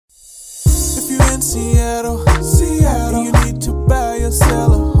in Seattle, Seattle. You need to buy or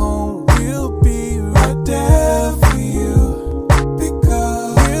sell a home. We'll be right there for you.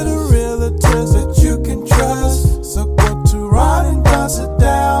 Because we're the realtors that you can trust. So go to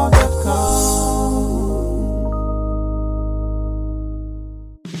ronanddonsitdown.com.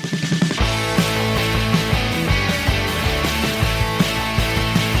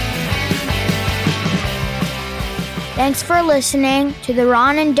 Thanks for listening to The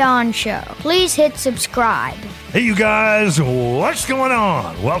Ron and Don Show. Please hit subscribe. Hey, you guys, what's going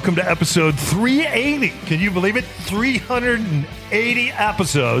on? Welcome to episode 380. Can you believe it? 380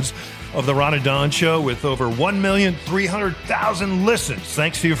 episodes of The Ron and Don Show with over 1,300,000 listens.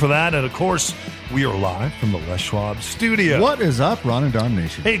 Thanks to you for that. And, of course, we are live from the Les Schwab studio. What is up, Ron and Don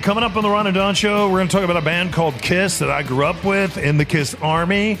Nation? Hey, coming up on The Ron and Don Show, we're going to talk about a band called Kiss that I grew up with in the Kiss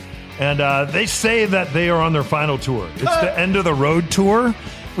Army. And they say that they are on their final tour. It's the end of the road tour.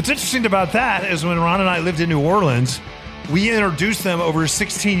 What's interesting about that is when Ron and I lived in New Orleans, we introduced them over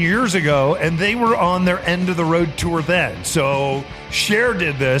 16 years ago, and they were on their end of the road tour then. So Cher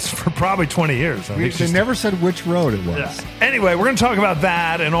did this for probably 20 years. They never said which road it was. Yeah. Anyway, we're going to talk about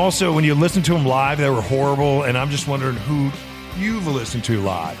that. And also, when you listen to them live, they were horrible. And I'm just wondering who you've listened to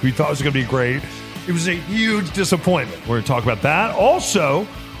live, who you thought was going to be great. It was a huge disappointment. We're going to talk about that. Also,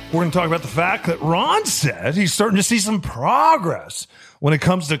 we're going to talk about the fact that Ron said he's starting to see some progress when it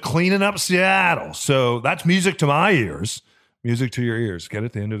comes to cleaning up Seattle. So that's music to my ears, music to your ears. Get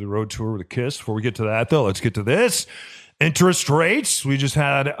at the end of the road tour with a Kiss. Before we get to that, though, let's get to this. Interest rates. We just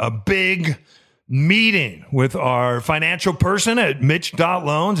had a big meeting with our financial person at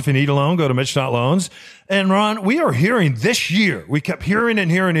Mitch.loans. If you need a loan, go to Mitch.loans. And Ron, we are hearing this year, we kept hearing and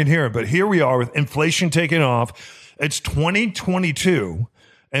hearing and hearing, but here we are with inflation taking off. It's 2022.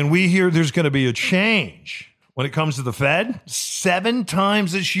 And we hear there's going to be a change when it comes to the Fed 7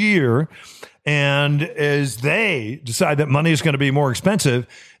 times this year. And as they decide that money is going to be more expensive,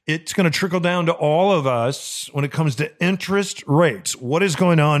 it's going to trickle down to all of us when it comes to interest rates. What is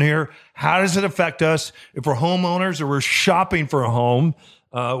going on here? How does it affect us? If we're homeowners or we're shopping for a home,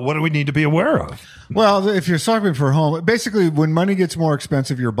 what do we need to be aware of? Well, if you're shopping for a home, basically when money gets more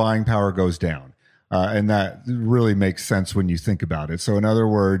expensive, your buying power goes down. And that really makes sense when you think about it. So in other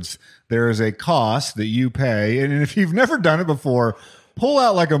words, there is a cost that you pay. And if you've never done it before, pull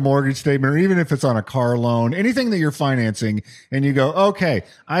out like a mortgage statement, or even if it's on a car loan, anything that you're financing, and you go, okay,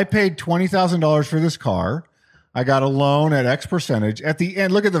 I paid $20,000 for this car. I got a loan at X percentage. At the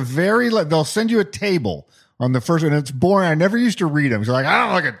end, look at the they'll send you a table on the first one. It's boring. I never used to read them. So like, I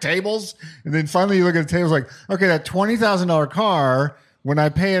don't look at tables. And then finally you look at the tables like, okay, that $20,000 car, when I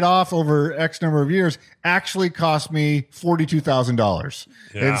pay it off over X number of years, actually cost me $42,000.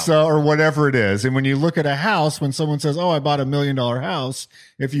 Yeah. And so, or whatever it is. And when you look at a house, when someone says, oh, I bought $1 million house,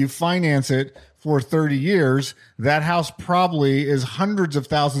 if you finance it for 30 years, that house probably is hundreds of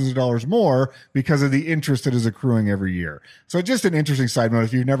thousands of dollars more because of the interest that is accruing every year. So just an interesting side note.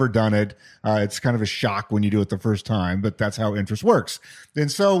 If you've never done it, it's kind of a shock when you do it the first time, but that's how interest works.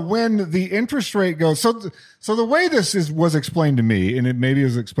 And so when the interest rate goes, so the way this was explained to me, and it maybe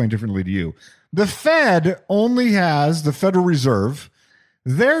was explained differently to you, the Fed only has the Federal Reserve.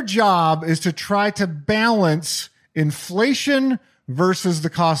 Their job is to try to balance inflation versus the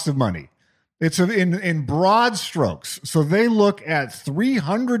cost of money. It's in broad strokes. So they look at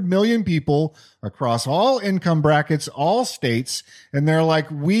 300 million people across all income brackets, all states, and they're like,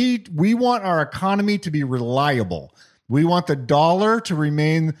 we want our economy to be reliable. We want the dollar to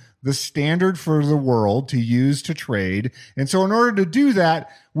remain the standard for the world to use to trade. And so in order to do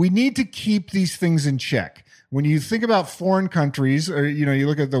that, we need to keep these things in check. When you think about foreign countries, or you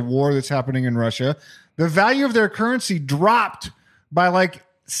look at the war that's happening in Russia, the value of their currency dropped by like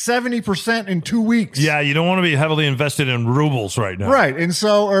 70% in 2 weeks. Yeah, you don't want to be heavily invested in rubles right now. Right. And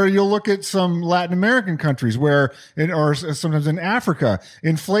so, or you'll look at some Latin American countries or sometimes in Africa,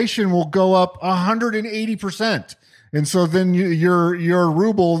 inflation will go up 180%. And so then your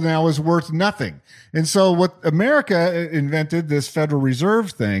ruble now is worth nothing. And so what America invented, this Federal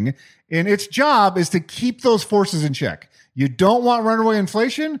Reserve thing, and its job is to keep those forces in check. You don't want runaway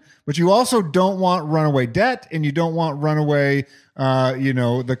inflation, but you also don't want runaway debt, and you don't want runaway,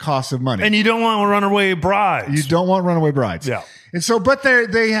 the cost of money. And you don't want runaway brides. You don't want runaway brides. Yeah. And so, but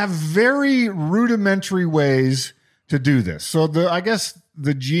they have very rudimentary ways to do this. So I guess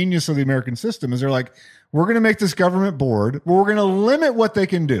the genius of the American system is they're like, we're going to make this government board, but we're going to limit what they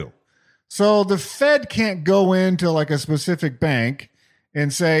can do. So the Fed can't go into like a specific bank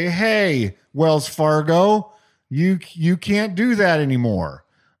and say, hey, Wells Fargo, you can't do that anymore.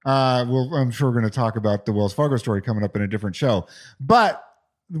 I'm sure we're going to talk about the Wells Fargo story coming up in a different show. But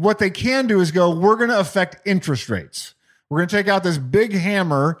what they can do is go, we're going to affect interest rates. We're going to take out this big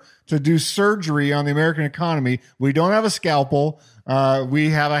hammer to do surgery on the American economy. We don't have a scalpel. We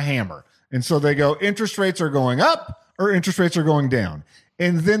have a hammer. And so they go, interest rates are going up or interest rates are going down.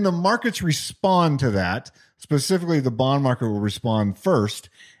 And then the markets respond to that. Specifically, the bond market will respond first.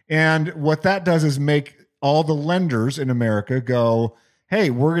 And what that does is make all the lenders in America go, hey,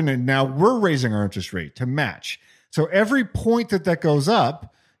 we're raising our interest rate to match. So every point that goes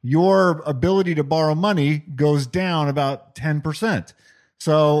up, your ability to borrow money goes down about 10%.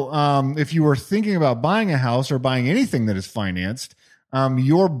 So if you were thinking about buying a house or buying anything that is financed,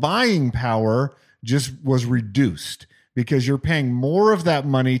 your buying power just was reduced because you're paying more of that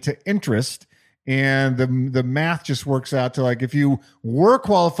money to interest. And the math just works out to like, if you were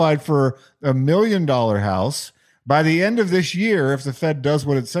qualified for $1 million house, by the end of this year, if the Fed does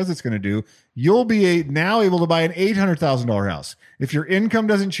what it says it's going to do, you'll be now able to buy an $800,000 house. If your income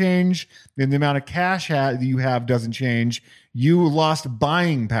doesn't change and the amount of cash you have doesn't change, you lost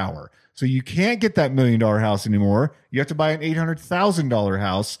buying power. So you can't get that $1 million house anymore. You have to buy an $800,000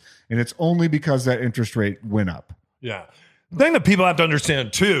 house, and it's only because that interest rate went up. Yeah. The thing that people have to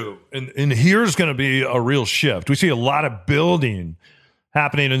understand too, and here's going to be a real shift. We see a lot of building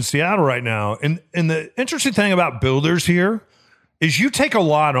happening in Seattle right now. And the interesting thing about builders here is you take a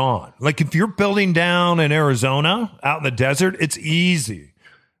lot on. Like if you're building down in Arizona, out in the desert, it's easy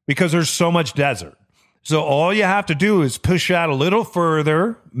because there's so much desert. So all you have to do is push out a little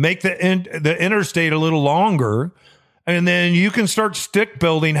further, make the interstate a little longer, and then you can start stick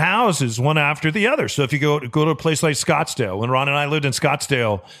building houses one after the other. So if you go to a place like Scottsdale, when Ron and I lived in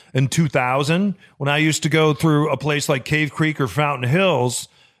Scottsdale in 2000, when I used to go through a place like Cave Creek or Fountain Hills,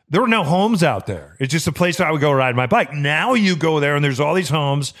 there were no homes out there. It's just a place I would go ride my bike. Now you go there and there's all these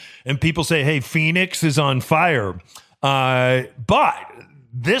homes and people say, hey, Phoenix is on fire. But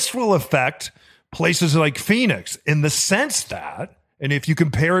this will affect places like Phoenix in the sense that, and if you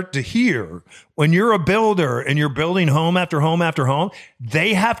compare it to here, when you're a builder and you're building home after home after home,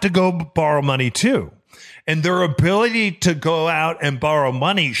 they have to go borrow money too. And their ability to go out and borrow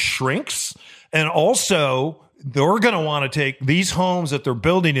money shrinks. And also, they're going to want to take these homes that they're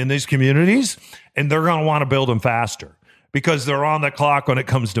building in these communities, and they're going to want to build them faster because they're on the clock when it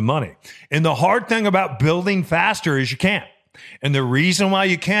comes to money. And the hard thing about building faster is you can't. And the reason why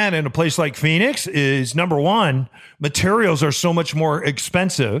you can in a place like Phoenix is, number one, materials are so much more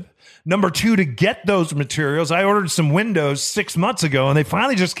expensive. Number two, to get those materials, I ordered some windows 6 months ago and they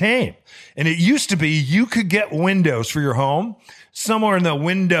finally just came. And it used to be you could get windows for your home somewhere in the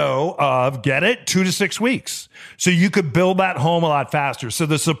window of, get it, 2 to 6 weeks. So you could build that home a lot faster. So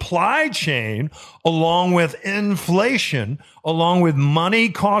the supply chain, along with inflation, along with money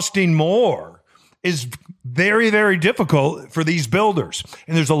costing more, is very, very difficult for these builders.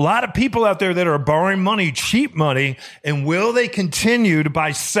 And there's a lot of people out there that are borrowing money, cheap money, and will they continue to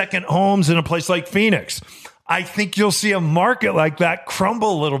buy second homes in a place like Phoenix? I think you'll see a market like that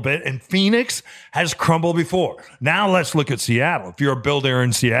crumble a little bit, and Phoenix has crumbled before. Now let's look at Seattle. If you're a builder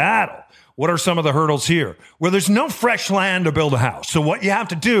in Seattle, what are some of the hurdles here? Well, there's no fresh land to build a house. So what you have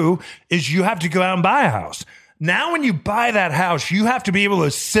to do is you have to go out and buy a house. Now, when you buy that house, you have to be able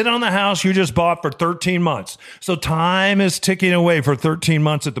to sit on the house you just bought for 13 months. So time is ticking away for 13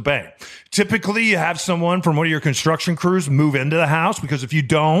 months at the bank. Typically, you have someone from one of your construction crews move into the house, because if you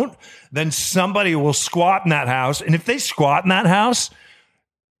don't, then somebody will squat in that house. And if they squat in that house,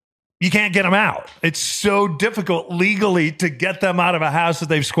 you can't get them out. It's so difficult legally to get them out of a house that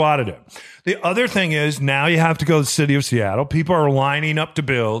they've squatted in. The other thing is, now you have to go to the city of Seattle. People are lining up to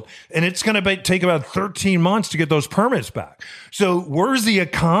build, and it's going to take about 13 months to get those permits back. So where's the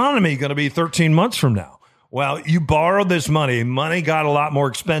economy going to be 13 months from now? Well, you borrowed this money. Money got a lot more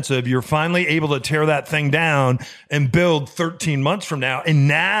expensive. You're finally able to tear that thing down and build 13 months from now. And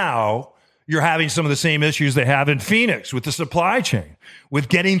now you're having some of the same issues they have in Phoenix with the supply chain, with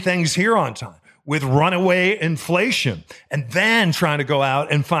getting things here on time, with runaway inflation, and then trying to go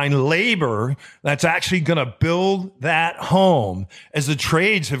out and find labor that's actually going to build that home as the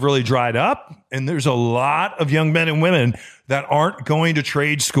trades have really dried up. And there's a lot of young men and women that aren't going to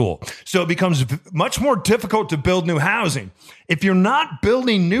trade school. So it becomes much more difficult to build new housing. If you're not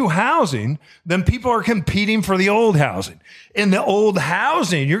building new housing, then people are competing for the old housing. In the old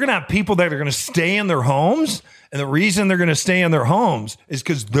housing, you're going to have people that are going to stay in their homes. And the reason they're going to stay in their homes is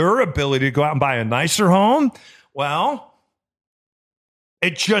because their ability to go out and buy a nicer home, well,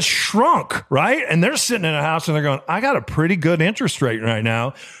 it just shrunk, right? And they're sitting in a house and they're going, I got a pretty good interest rate right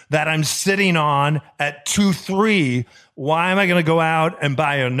now that I'm sitting on at 2.3. Why am I going to go out and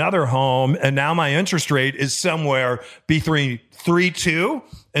buy another home? And now my interest rate is somewhere between 3.2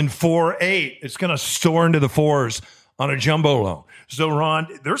 and 4.8. It's going to soar into the 4s on a jumbo loan. So,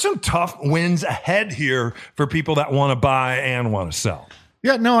 Ron, there's some tough wins ahead here for people that want to buy and want to sell.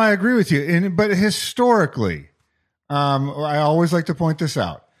 Yeah, no, I agree with you. But historically, I always like to point this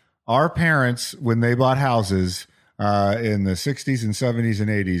out. Our parents, when they bought houses in the 60s and 70s and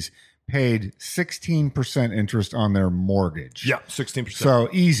 80s, paid 16% interest on their mortgage. Yeah, 16%. So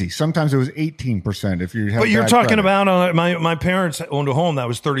easy. Sometimes it was 18% if you had. But you're bad talking credit. about my parents owned a home that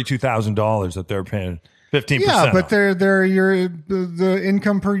was $32,000 that they're paying 15%. Yeah, but on. the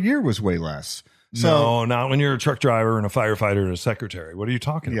income per year was way less. So No, not when you're a truck driver and a firefighter and a secretary. What are you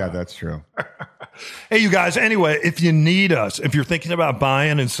talking yeah, about? that's true. Hey, you guys, anyway, if you need us, if you're thinking about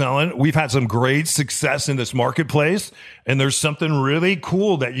buying and selling, we've had some great success in this marketplace, and there's something really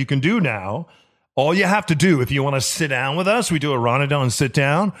cool that you can do now. All you have to do, if you want to sit down with us, we do a Ron and Don sit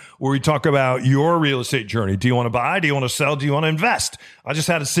down where we talk about your real estate journey. Do you want to buy? Do you want to sell? Do you want to invest? I just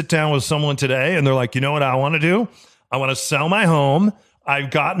had to sit down with someone today, and they're like, you know what I want to do? I want to sell my home.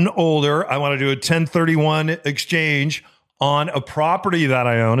 I've gotten older. I want to do a 1031 exchange on a property that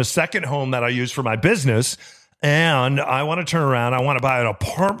I own, a second home that I use for my business. And I want to turn around. I want to buy an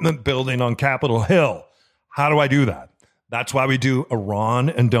apartment building on Capitol Hill. How do I do that? That's why we do a Ron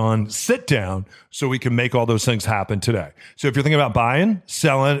and Don sit down so we can make all those things happen today. So if you're thinking about buying,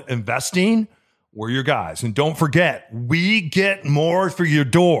 selling, investing, we're your guys. And don't forget, we get more for your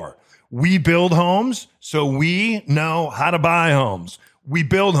door. We build homes, so we know how to buy homes. We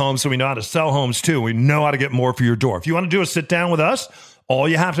build homes, so we know how to sell homes too. We know how to get more for your door. If you want to do a sit down with us, all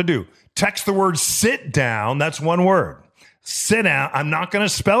you have to do, text the word sit down. That's one word. Sit down. I'm not going to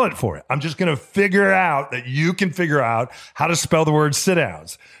spell it for you. I'm just going to figure out that you can figure out how to spell the word sit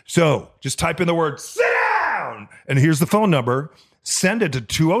downs. So just type in the word sit down. And here's the phone number. Send it to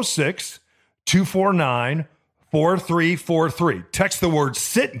 206-249-4343. Text the word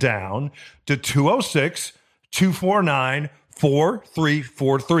sit down to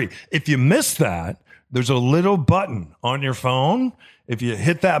 206-249-4343. If you miss that, there's a little button on your phone. If you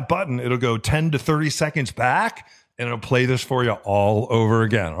hit that button, it'll go 10 to 30 seconds back and it'll play this for you all over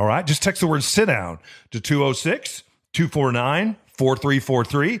again. All right. Just text the word sit down to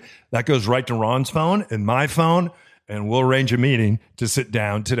 206-249-4343. That goes right to Ron's phone and my phone, and we'll arrange a meeting to sit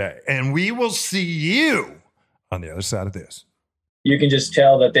down today. And we will see you on the other side of this. You can just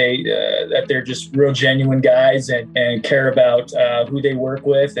tell that they're just real genuine guys and care about who they work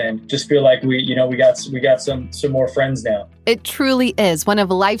with, and just feel like we got some more friends now. It truly is one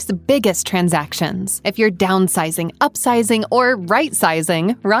of life's biggest transactions. If you're downsizing, upsizing, or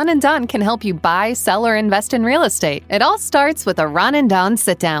right-sizing, Ron and Don can help you buy, sell, or invest in real estate. It all starts with a Ron and Don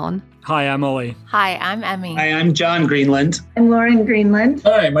sit-down. Hi, I'm Ollie. Hi, I'm Emmy. Hi, I'm John Greenland. I'm Lauren Greenland.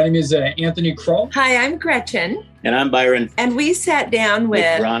 Hi, my name is Anthony Kroll. Hi, I'm Gretchen. And I'm Byron. And we sat down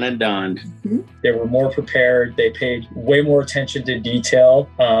with Ron and Don. They were more prepared. They paid way more attention to detail,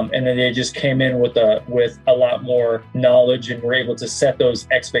 and then they just came in with a lot more knowledge, and were able to set those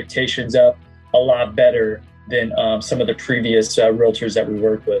expectations up a lot better than some of the previous realtors that we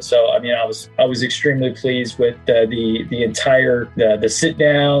worked with. So, I mean, I was extremely pleased with the entire sit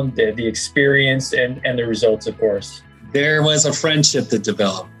down, the experience, and the results, of course. There was a friendship that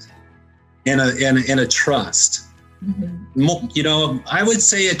developed, and a trust. Mm-hmm. You know, I would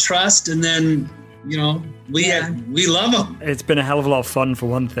say a trust, and then, you know, we love them. It's been a hell of a lot of fun, for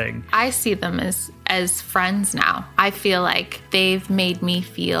one thing. I see them as friends now. I feel like they've made me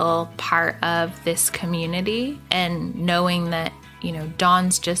feel part of this community, and knowing that, you know,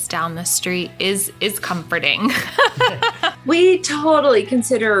 Don's just down the street is comforting. We totally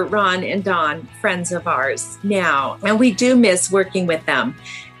consider Ron and Don friends of ours now, and we do miss working with them.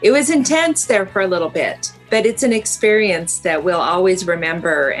 It was intense there for a little bit, but it's an experience that we'll always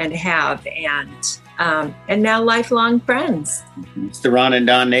remember and have, and now lifelong friends. It's the Ron and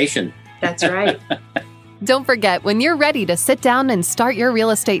Don Nation. That's right. Don't forget, when you're ready to sit down and start your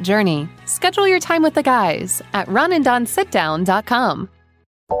real estate journey, schedule your time with the guys at ronanddonsitdown.com.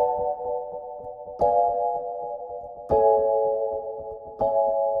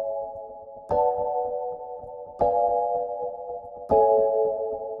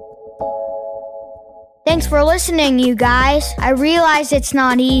 Thanks for listening, you guys. I realize it's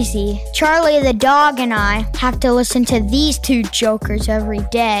not easy. Charlie the dog and I have to listen to these two jokers every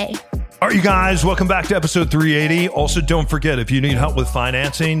day. All right, you guys, welcome back to episode 380. Also, don't forget, if you need help with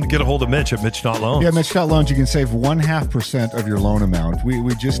financing, get a hold of Mitch at Mitch.Loans. Yeah, Mitch.Loans, you can save 0.5% of your loan amount.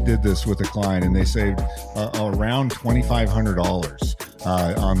 We just did this with a client, and they saved around $2,500.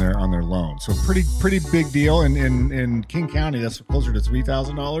 on their loan. So pretty big deal. In King County, that's closer to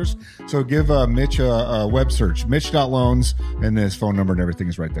 $3,000. So give Mitch a web search, Mitch.loans, and his phone number and everything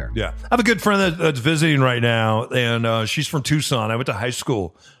is right there. Yeah. I have a good friend that's visiting right now, and she's from Tucson. I went to high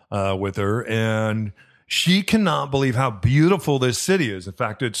school with her, and she cannot believe how beautiful this city is. In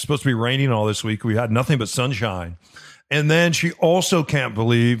fact, it's supposed to be raining all this week. We had nothing but sunshine. And then she also can't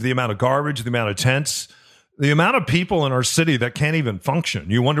believe the amount of garbage, the amount of tents, the amount of people in our city that can't even function.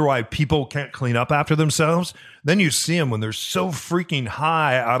 You wonder why people can't clean up after themselves. Then you see them when they're so freaking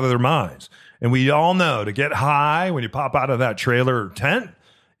high out of their minds. And we all know to get high when you pop out of that trailer or tent,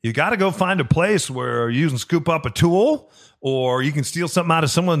 you got to go find a place where you can scoop up a tool, or you can steal something out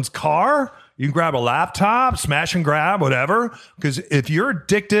of someone's car. You can grab a laptop, smash and grab, whatever. Because if you're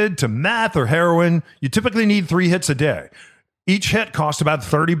addicted to meth or heroin, you typically need 3 hits a day. Each hit costs about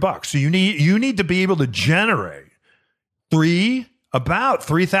 $30. So you need to be able to generate about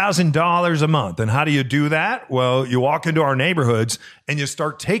 $3,000 a month. And how do you do that? Well, you walk into our neighborhoods and you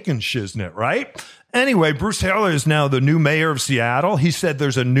start taking shiznit, right? Anyway, Bruce Harrell is now the new mayor of Seattle. He said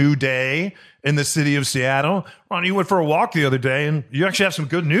there's a new day in the city of Seattle. Ron, you went for a walk the other day, and you actually have some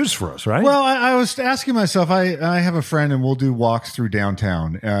good news for us, right? Well, I was asking myself, I have a friend, and we'll do walks through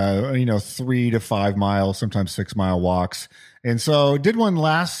downtown, 3 to 5 miles, sometimes 6 mile walks. And so did one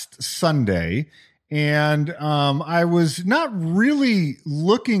last Sunday, and I was not really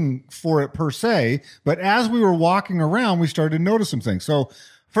looking for it per se, but as we were walking around, we started to notice some things. So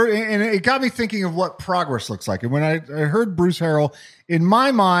and it got me thinking of what progress looks like. And when I heard Bruce Harrell, in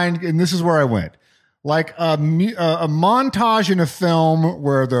my mind, and this is where I went, like a montage in a film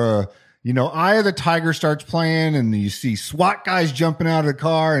where the Eye of the Tiger starts playing and you see SWAT guys jumping out of the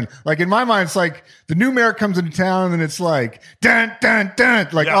car. And like in my mind, it's like the new mayor comes into town and it's like, dun, dun, dun.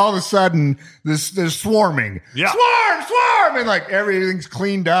 Like all of a sudden there's swarming. Yeah. Swarm. And like everything's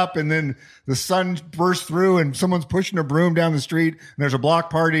cleaned up. And then the sun bursts through and someone's pushing a broom down the street and there's a block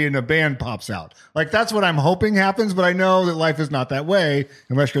party and a band pops out. Like that's what I'm hoping happens. But I know that life is not that way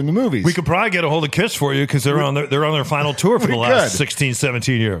unless you're in the movies. We could probably get a hold of Kiss for you because they're on their final tour for the last 16,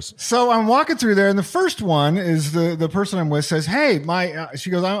 17 years. So I'm walking through there, and the first one is the person I'm with says, "Hey, she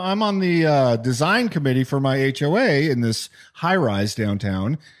goes, I'm on the design committee for my HOA in this high rise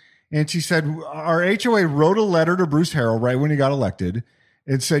downtown," and she said our HOA wrote a letter to Bruce Harrell right when he got elected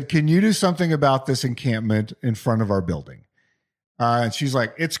and said, "Can you do something about this encampment in front of our building?" And she's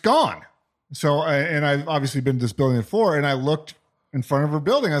like, "It's gone." So, and I've obviously been to this building before, and I looked in front of her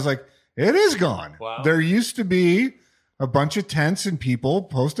building. I was like, "It is gone." Wow. There used to be a bunch of tents and people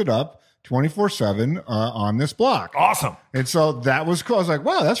posted up 24/7 on this block. Awesome. And so that was cool. I was like,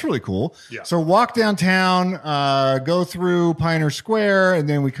 wow, that's really cool. Yeah. So walk downtown, go through Pioneer Square, and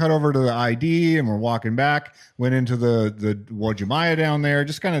then we cut over to the ID and we're walking back, went into the Wajimaya down there,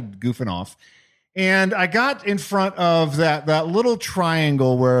 just kind of goofing off. And I got in front of that little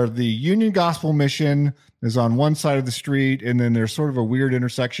triangle where the Union Gospel Mission is on one side of the street, and then there's sort of a weird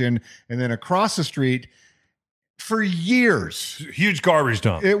intersection, and then across the street, for years, huge garbage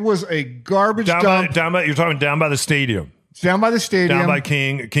dump. It was a garbage dump. You're talking down by the stadium. Down by the stadium. Down by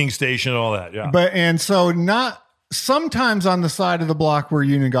King Station and all that, yeah. And so not sometimes on the side of the block where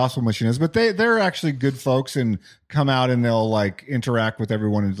Union Gospel Mission is, but they're actually good folks and come out and they'll like interact with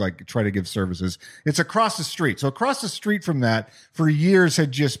everyone and like try to give services. It's across the street. So across the street from that for years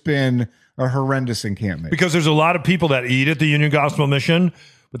had just been a horrendous encampment. Because there's a lot of people that eat at the Union Gospel Mission,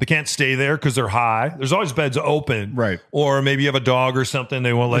 but they can't stay there because they're high. There's always beds open. Right. Or maybe you have a dog or something.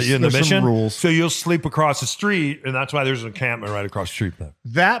 They won't let you in the mission. Some rules. So you'll sleep across the street, and that's why there's an encampment right across the street.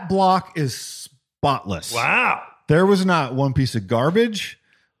 That block is spotless. Wow. There was not one piece of garbage.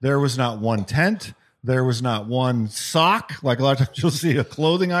 There was not one tent. There was not one sock. Like a lot of times you'll see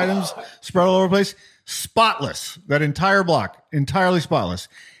clothing items spread all over the place. Spotless. That entire block, entirely spotless.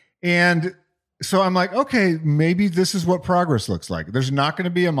 And so I'm like, okay, maybe this is what progress looks like. There's not going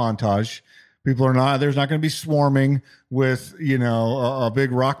to be a montage. There's not going to be swarming with, a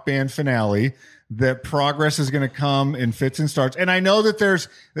big rock band finale. That progress is going to come in fits and starts. And I know that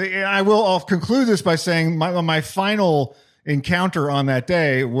I'll conclude this by saying my final encounter on that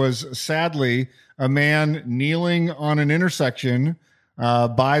day was sadly a man kneeling on an intersection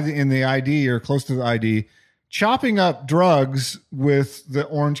in the ID or close to the ID, chopping up drugs with the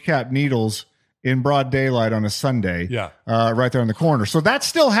orange cap needles in broad daylight on a Sunday, right there on the corner. So that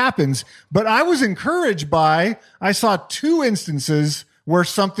still happens, but I was encouraged I saw 2 instances where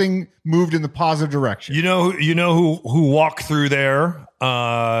something moved in the positive direction. You know who walked through there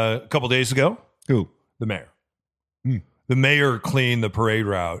a couple days ago? Who? The mayor. The mayor cleaned the parade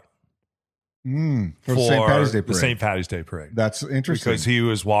route For the St. Patty's Day parade. The St. Patty's Day parade. That's interesting. Because he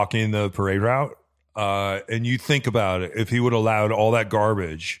was walking the parade route. And you think about it, if he would have allowed all that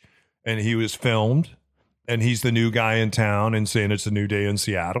garbage and he was filmed and he's the new guy in town and saying it's a new day in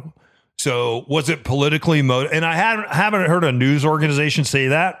Seattle. So was it politically motivated? And I haven't heard a news organization say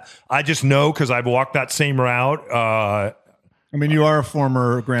that. I just know because I've walked that same route. I mean, you are a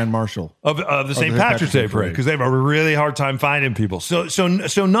former Grand Marshal of the St. Patrick's Day parade because they have a really hard time finding people. So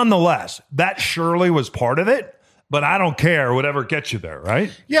nonetheless, that surely was part of it. But I don't care, whatever gets you there,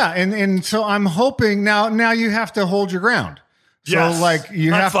 right? Yeah, and so I'm hoping now you have to hold your ground. So yes, you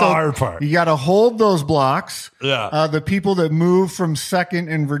that's have to the hard part. You got to hold those blocks. Yeah. The people that moved from 2nd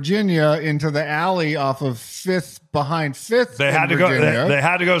in Virginia into the alley off of 5th behind 5th. They had to Virginia. go. They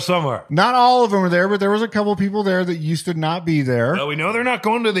had to go somewhere. Not all of them were there, but there was a couple people there that used to not be there. Well, we know they're not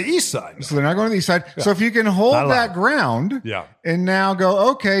going to the east side. So they're not going to the east side. Yeah. So if you can hold that ground, and now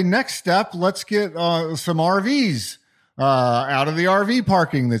go, okay, next step, let's get some RVs out of the RV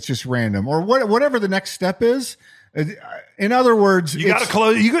parking that's just random, or whatever the next step is. In other words, you got to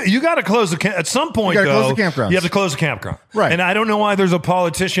close. You got to close the at some point. You got to close the campground. You have to close the campground, right? And I don't know why there's a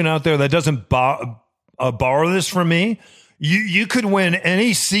politician out there that doesn't borrow this from me. You could win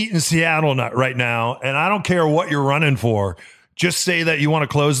any seat in Seattle right now, and I don't care what you're running for. Just say that you want to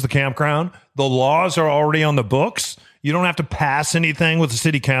close the campground. The laws are already on the books. You don't have to pass anything with the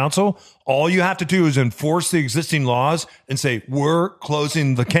city council. All you have to do is enforce the existing laws and say, we're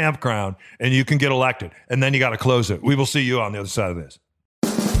closing the campground, and you can get elected. And then you got to close it. We will see you on the other side of this.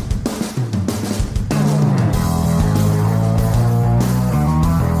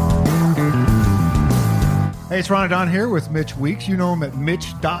 Hey, it's Ron and Don here with Mitch Weeks. You know him at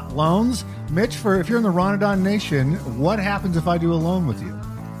Mitch.Loans. Mitch, if you're in the Ron and Don Nation, what happens if I do a loan with you?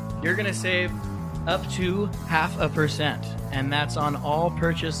 You're going to save up to 0.5%, and that's on all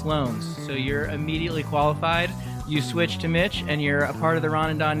purchase loans. So you're immediately qualified. You switch to Mitch, and you're a part of the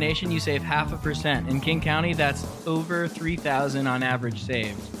Ron and Don Nation. You save 0.5%. In King County, that's over $3,000 on average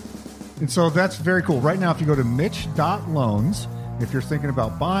saved. And so that's very cool. Right now, if you go to Mitch.Loans, if you're thinking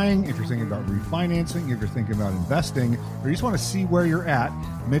about buying, if you're thinking about refinancing, if you're thinking about investing, or you just want to see where you're at,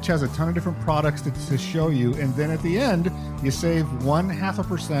 Mitch has a ton of different products to show you. And then at the end, you save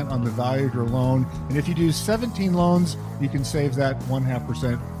 0.5% on the value of your loan. And if you do 17 loans, you can save that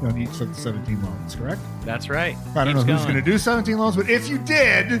 0.5% on each of the 17 loans, correct? That's right. I don't know who's going to do 17 loans, but if you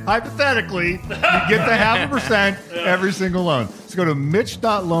did, hypothetically, you get the 0.5% every single loan. So go to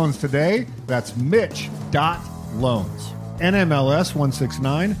Mitch.Loans today. That's Mitch.Loans. NMLS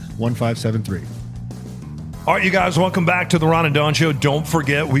 1691573. All right, you guys, welcome back to the Ron and Don Show. Don't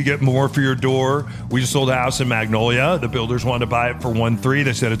forget, we get more for your door. We just sold a house in Magnolia. The builders wanted to buy it for $1.3 million.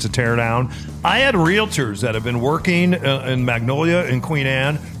 They said it's a teardown. I had realtors that have been working in Magnolia and Queen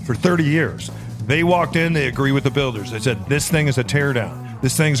Anne for 30 years. They walked in, they agree with the builders. They said, this thing is a teardown.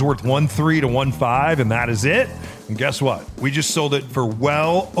 This thing's worth $1.3 to $1.5 million, and that is it. And guess what? We just sold it for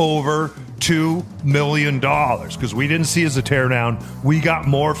well over $2 million because we didn't see it as a teardown. We got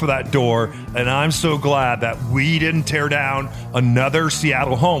more for that door, and I'm so glad that we didn't tear down another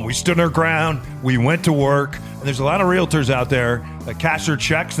Seattle home. We stood our ground. We went to work, and there's a lot of realtors out there that cash their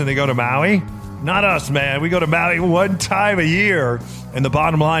checks and they go to Maui. Not us, man. We go to Maui one time a year, and the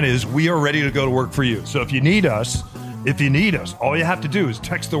bottom line is we are ready to go to work for you. So if you need us, all you have to do is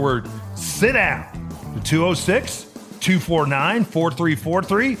text the word sit down to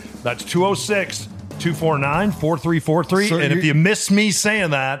 206-249-4343. That's 206-249-4343. And if you miss me saying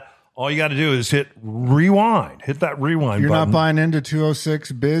that, all you got to do is hit rewind. Hit that rewind You're button. not buying into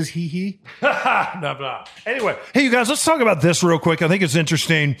 206 biz, hee. No. Anyway, hey, you guys, let's talk about this real quick. I think it's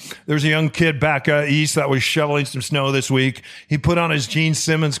interesting. There's a young kid back east that was shoveling some snow this week. He put on his Gene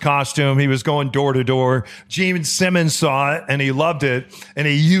Simmons costume. He was going door to door. Gene Simmons saw it, and he loved it, and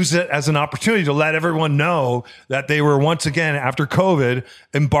he used it as an opportunity to let everyone know that they were once again, after COVID,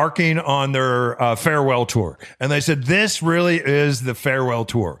 embarking on their farewell tour. And they said, this really is the farewell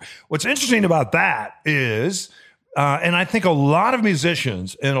tour. What's interesting about that is, and I think a lot of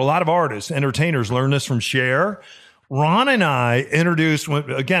musicians and a lot of artists, entertainers learn this from Cher. Ron and I introduced,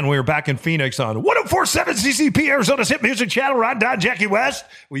 again, we were back in Phoenix on 104.7 CCP, Arizona's hit music channel, Ron, Don, Jackie West.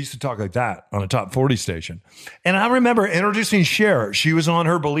 We used to talk like that on a top 40 station. And I remember introducing Cher. She was on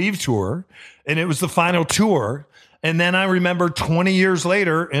her Believe tour, and it was the final tour. And then I remember 20 years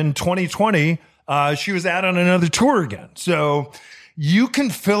later in 2020, she was out on another tour again. So you can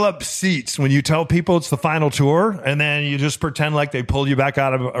fill up seats when you tell people it's the final tour, and then you just pretend like they pulled you back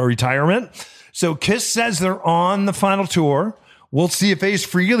out of a retirement. So Kiss says they're on the final tour. We'll see if Ace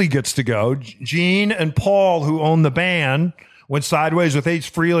Frehley gets to go. Gene and Paul, who own the band, went sideways with Ace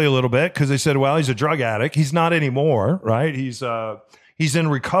Frehley a little bit because they said, well, he's a drug addict. He's not anymore, right? He's in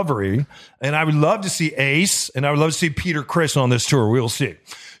recovery. And I would love to see Ace, and I would love to see Peter Criss on this tour. We'll see.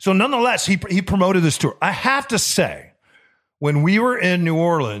 So nonetheless, he promoted this tour. I have to say, when we were in New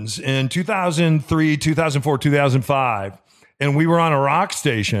Orleans in 2003, 2004, 2005, and we were on a rock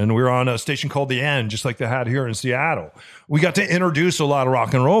station, we were on a station called The End, just like they had here in Seattle, we got to introduce a lot of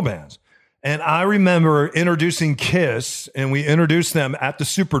rock and roll bands. And I remember introducing Kiss, and we introduced them at the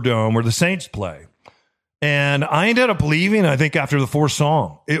Superdome where the Saints play. And I ended up leaving, I think, after the fourth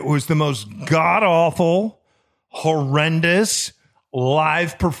song. It was the most god-awful, horrendous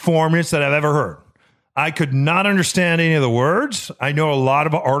live performance that I've ever heard. I could not understand any of the words. I know a lot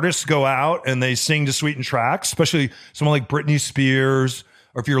of artists go out and they sing to sweetened tracks, especially someone like Britney Spears,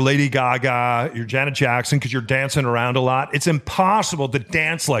 or if you're Lady Gaga, you're Janet Jackson, because you're dancing around a lot. It's impossible to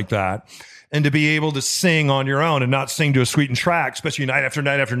dance like that and to be able to sing on your own and not sing to a sweetened track, especially night after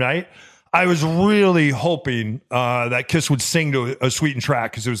night after night. I was really hoping that Kiss would sing to a sweetened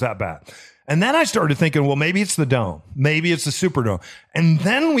track because it was that bad. And then I started thinking, well, maybe it's the Dome. Maybe it's the Superdome. And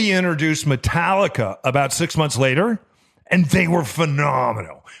then we introduced Metallica about 6 months later, and they were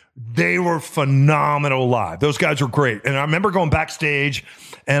phenomenal. They were phenomenal live. Those guys were great. And I remember going backstage,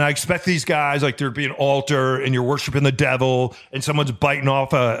 and I expect these guys, like there'd be an altar, and you're worshiping the devil, and someone's biting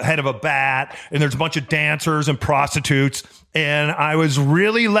off a head of a bat, and there's a bunch of dancers and prostitutes. And I was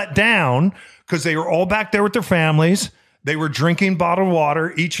really let down because they were all back there with their families. They were drinking bottled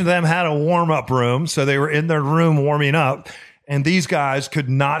water. Each of them had a warm-up room, so they were in their room warming up. And these guys could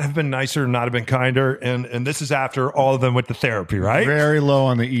not have been nicer, not have been kinder. And this is after all of them went to therapy, right? Very low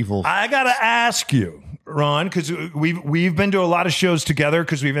on the evil. I got to ask you, Ron, because we've been to a lot of shows together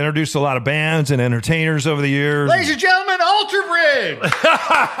because we've introduced a lot of bands and entertainers over the years. Ladies and gentlemen, Alter Bridge!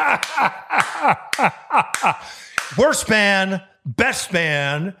 Worst band, best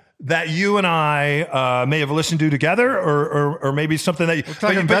band that you and I may have listened to together, or maybe something that we're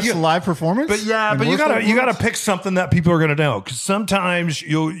talking best live performance. But you gotta pick something that people are gonna know, because sometimes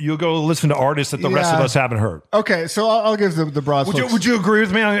you'll go listen to artists that the rest of us haven't heard. Okay, so I'll give the broad. Would you agree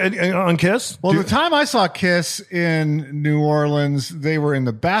with me on Kiss? Well, the time I saw Kiss in New Orleans, they were in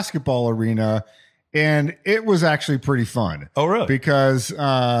the basketball arena, and it was actually pretty fun. Oh, really? Because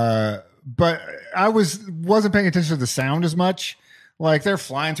but I wasn't paying attention to the sound as much. Like they're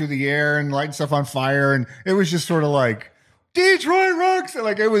flying through the air and lighting stuff on fire, and it was just sort of like Detroit rocks.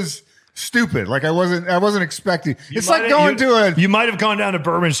 Like it was stupid. Like I wasn't expecting. It's like going to a. You might have gone down to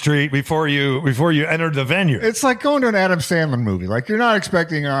Bourbon Street before you entered the venue. It's like going to an Adam Sandler movie. Like you're not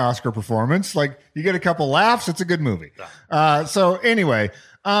expecting an Oscar performance. Like you get a couple laughs. It's a good movie. So anyway,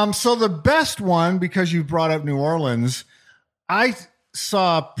 so the best one, because you brought up New Orleans, I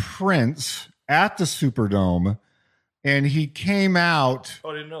saw Prince at the Superdome. And he came out. Oh,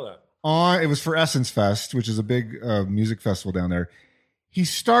 I didn't know that. It was for Essence Fest, which is a big music festival down there. He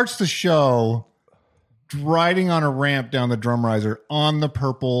starts the show riding on a ramp down the drum riser on the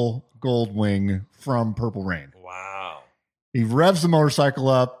Purple Goldwing from Purple Rain. Wow. He revs the motorcycle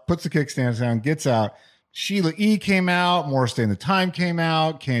up, puts the kickstands down, gets out. Sheila E. came out. Morris Day and the Time came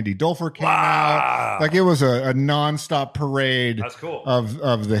out. Candy Dulfer came out. Like it was a nonstop parade. That's cool.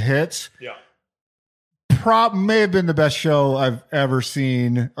 of the hits. Yeah. May have been the best show I've ever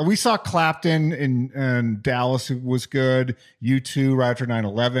seen. We saw Clapton in Dallas. It was good. U2 right after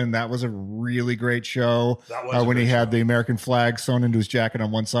 9/11. That was a really great show. That was when he had the American flag sewn into his jacket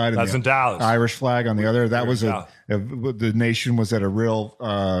on one side and that's the in Dallas. Irish flag on the other. That was the nation was at a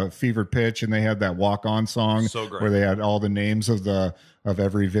real fevered pitch, and they had that Walk On song where they had all the names of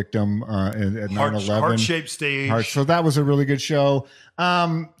every victim at 9/11. Heart-shaped stage. So that was a really good show.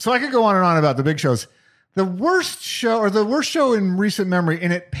 So I could go on and on about the big shows. The worst show in recent memory,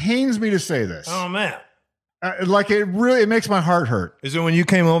 and it pains me to say this. Oh man. It makes my heart hurt. Is it when you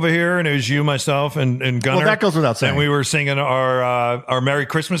came over here and it was you, myself, and Gunnar? Well, that goes without saying. And we were singing our Merry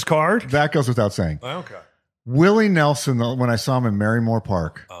Christmas card? That goes without saying. Okay. Willie Nelson, when I saw him in Marymore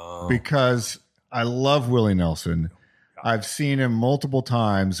Park, because I love Willie Nelson. I've seen him multiple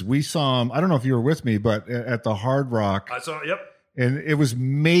times. We saw him, I don't know if you were with me, but at the Hard Rock. I saw, yep. And it was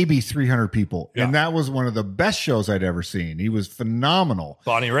maybe 300 people. Yeah. And that was one of the best shows I'd ever seen. He was phenomenal.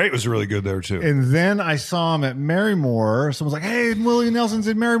 Bonnie Raitt was really good there, too. And then I saw him at Marymore. Someone's like, hey, Willie Nelson's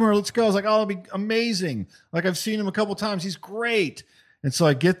in Marymore. Let's go. I was like, oh, it'll be amazing. Like, I've seen him a couple times. He's great. And so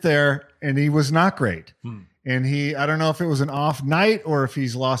I get there, and he was not great. And I don't know if it was an off night or if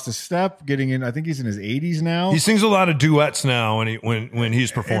he's lost a step getting in. I think he's in his 80s now. He sings a lot of duets now when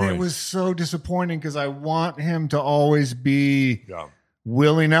he's performing. And it was so disappointing because I want him to always be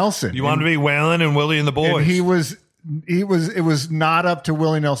Willie Nelson. You want him to be Waylon and Willie and the Boys. And he was it was not up to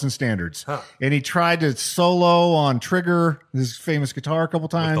Willie Nelson standards. And he tried to solo on Trigger, his famous guitar, a couple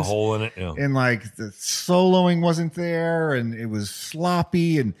times. With the hole in it, yeah. And like the soloing wasn't there, and it was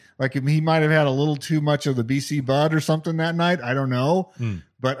sloppy, and like he might have had a little too much of the BC Bud or something that night. I don't know.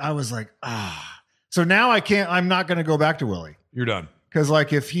 But I was like, So now I'm not going to go back to Willie. You're done. Because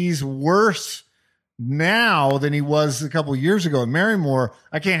like if he's worse now than he was a couple years ago in Marymore,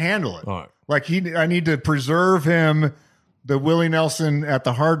 I can't handle it. All right. Like I need to preserve him, the Willie Nelson at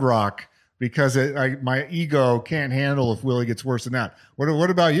the Hard Rock, because my ego can't handle if Willie gets worse than that. What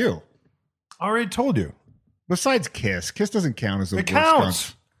about you? I already told you. Besides Kiss doesn't count as a It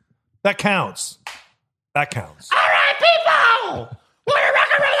counts. That counts. That counts. All right, people, we're rock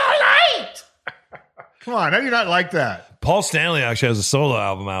and roll night. Come on, how do you not like that? Paul Stanley actually has a solo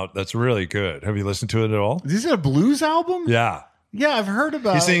album out that's really good. Have you listened to it at all? Is it a blues album? Yeah. Yeah, I've heard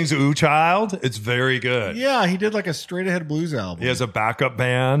about it. He sings Ooh Child. It's very good. Yeah, he did like a straight ahead blues album. He has a backup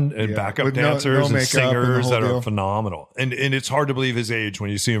band and backup With dancers no and singers that deal. are phenomenal. And it's hard to believe his age when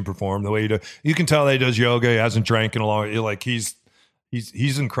you see him perform the way he does. You can tell that he does yoga. He hasn't drank in a long. You're like he's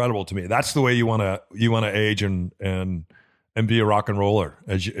incredible to me. That's the way you want to age and be a rock and roller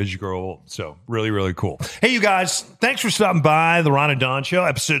as you grow old. So really, really cool. Hey, you guys, thanks for stopping by the Ron and Don Show,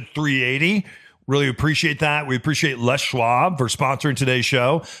 episode 380. Really appreciate that. We appreciate Les Schwab for sponsoring today's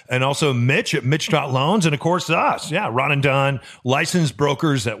show, and also Mitch at Mitch.Loans, and of course us. Yeah, Ron and Don, licensed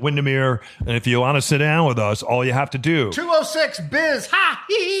brokers at Windermere. And if you want to sit down with us, all you have to do 206-BIZ, ha,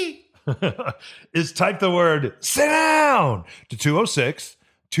 hee, is type the word sit down to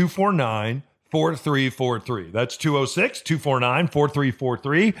 206-249-4343. That's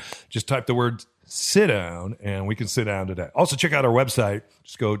 206-249-4343. Just type the word sit down and we can sit down today. Also, check out our website.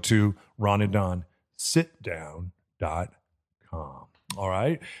 Just go to ronanddonsitdown.com. All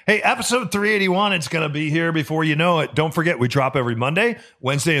right. Hey, episode 381, it's going to be here before you know it. Don't forget, we drop every Monday,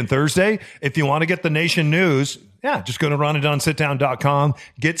 Wednesday, and Thursday. If you want to get the Nation News, just go to ronanddonsitdown.com.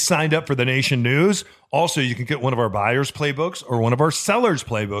 Get signed up for the Nation News. Also, you can get one of our buyers' playbooks or one of our sellers'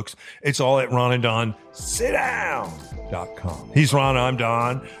 playbooks. It's all at ronanddonsitdown.com. He's Ron, I'm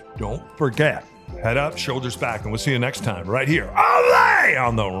Don. Don't forget, head up, shoulders back, and we'll see you next time right here only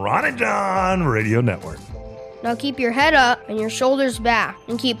on the Ron and Don Radio Network. Now keep your head up and your shoulders back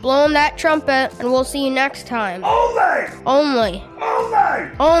and keep blowing that trumpet, and we'll see you next time. Only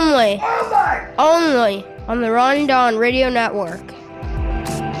on the Ron and Don Radio Network.